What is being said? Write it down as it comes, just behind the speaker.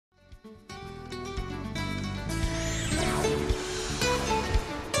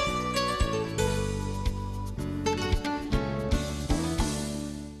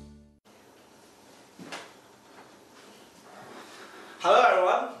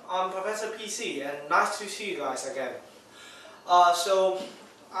I'm Professor PC, and nice to see you guys again. So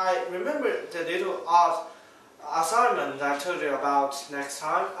I remember the little art assignment I told you about last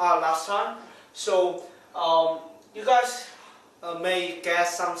time. So you guys may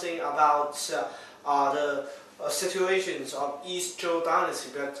guess something about the situations of East Zhou Dynasty,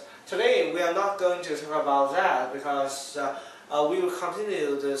 but today we are not going to talk about that because we will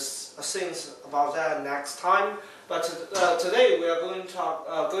continue this things about that next time. But today we are going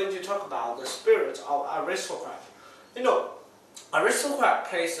to talk about the spirit of aristocrat. You know, aristocrat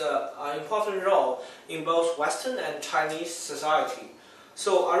plays an important role in both Western and Chinese society.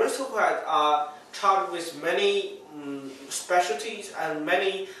 So aristocrats are charged with many specialties and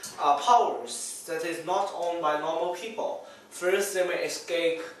many powers that is not owned by normal people. First, they may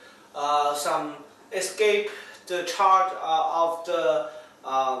escape the charge of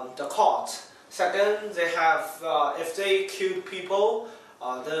the court. Second, they have if they kill people,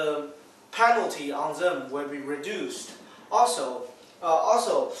 the penalty on them will be reduced. Also,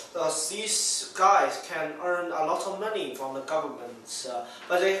 these guys can earn a lot of money from the government,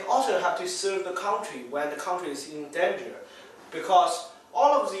 but they also have to serve the country when the country is in danger, because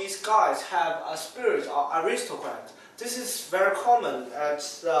all of these guys have a spirit of aristocrat. This is very common at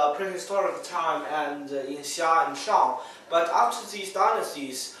prehistoric time and in Xia and Shang, but after these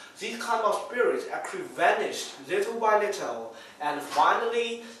dynasties, these kind of spirits actually vanished little by little, and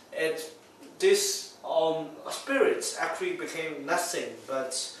finally these spirits actually became nothing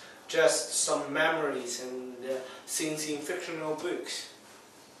but just some memories and things in fictional books.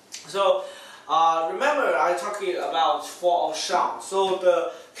 So remember I talked about fall of Shang. So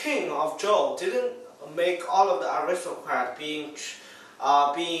the king of Zhou didn't make all of the aristocrats being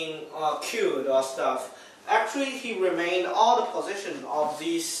killed or stuff. Actually, he remained all the position of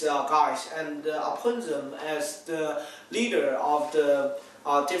these guys and appointed them as the leader of the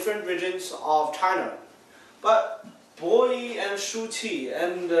different regions of China. But Bo Yi and Shu Qi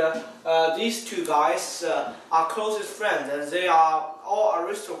and these two guys are closest friends, and they are all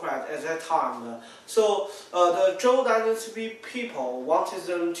aristocrats at that time. So the Zhou Dynasty people wanted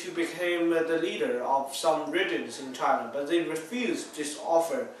them to become the leader of some regions in China, but they refused this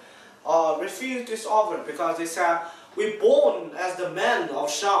offer. Because they said, we're born as the man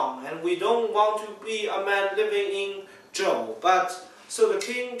of Shang and we don't want to be a man living in Zhou. But so the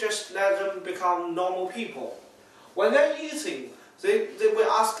king just let them become normal people. When they're eating, they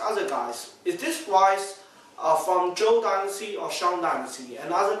will ask other guys, is this rice from Zhou Dynasty or Shang Dynasty?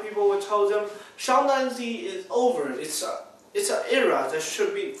 And other people will tell them, Shang Dynasty is over. It's an era that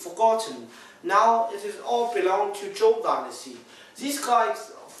should be forgotten. Now it is all belong to Zhou Dynasty. These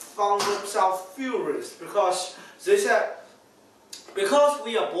guys found themselves furious because they said, because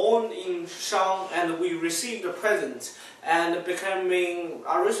we are born in Shang and we received the present and becoming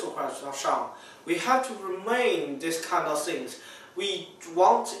aristocrats of Shang, we have to remain this kind of things. We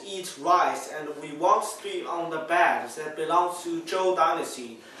want to eat rice and we want to sleep on the bed that belongs to Zhou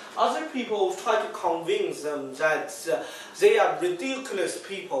Dynasty. Other people try to convince them that they are ridiculous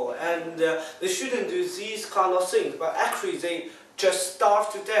people and they shouldn't do these kind of things, but actually they just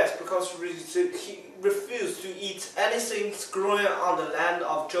starved to death because he refused to eat anything growing on the land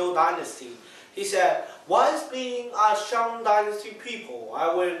of Zhou Dynasty. He said, once being a Shang Dynasty people,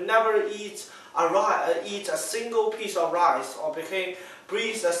 I will never eat a single piece of rice or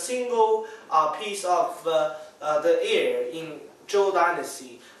breathe a single piece of the air in Zhou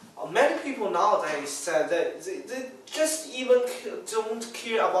Dynasty. Many people nowadays said that they just even don't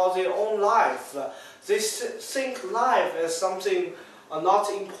care about their own life. They think life is something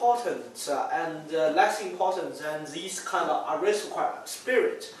not important and less important than these kind of aristocrat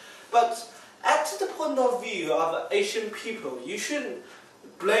spirit. But at the point of view of Asian people, you shouldn't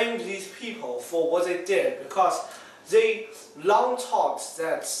blame these people for what they did, because they long thought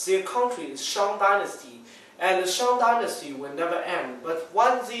that their country is Shang Dynasty and the Shang Dynasty will never end. But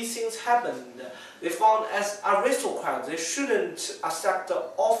when these things happened, they found as aristocrats they shouldn't accept the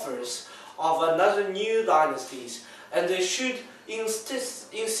offers of another new dynasties, and they should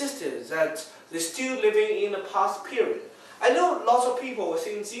insisted that they're still living in the past period. I know lots of people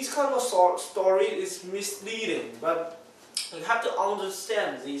think this kind of story is misleading, but you have to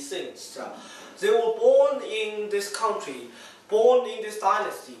understand these things. They were born in this country, born in this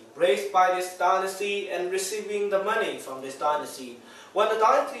dynasty, raised by this dynasty and receiving the money from this dynasty. When the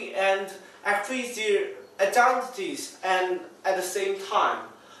dynasty ends, actually their identities end at the same time.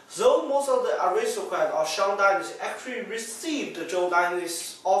 Though most of the aristocrats of Shang Dynasty actually received the Zhou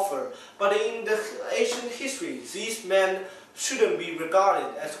Dynasty's offer, but in the ancient history, these men shouldn't be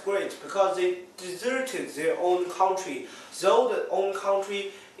regarded as great because they deserted their own country, though the own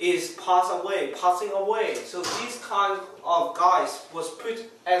country is passing away. So these kind of guys was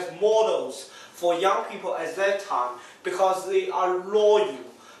put as models for young people at that time because they are loyal.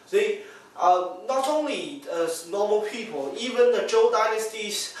 They not only as normal people, even the Zhou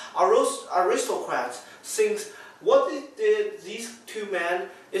Dynasty's aristocrats think what they did, these two men,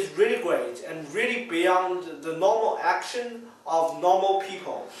 is really great and really beyond the normal action of normal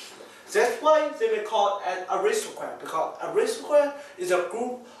people. That's why they were called an aristocrat, because aristocrat is a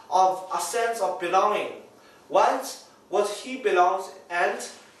group of a sense of belonging. Once what he belongs and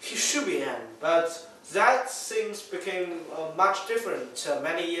he should be in, but that things became much different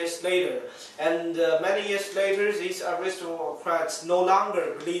many years later. And many years later, these aristocrats no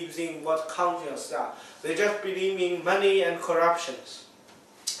longer believe in what conscience are. They just believe in money and corruptions.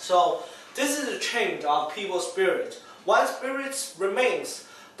 So this is a change of people's spirit. One spirit remains,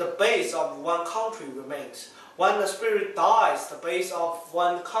 the base of one country remains. When the spirit dies, the base of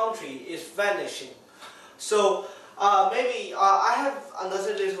one country is vanishing. So maybe I have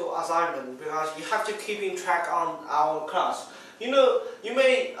another little assignment because you have to keep in track on our class. You know, you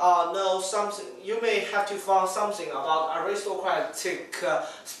may know something. You may have to find something about aristocratic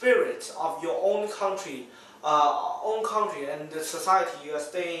spirit of your own country, and the society you are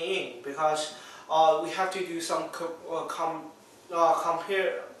staying in. Because we have to do some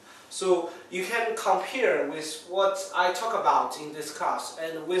compare. So you can compare with what I talk about in this class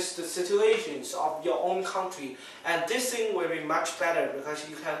and with the situations of your own country, and this thing will be much better because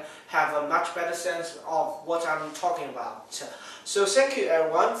you can have a much better sense of what I'm talking about. So thank you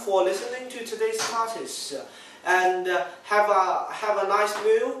everyone for listening to today's classes, and have a nice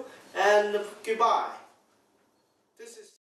meal and goodbye.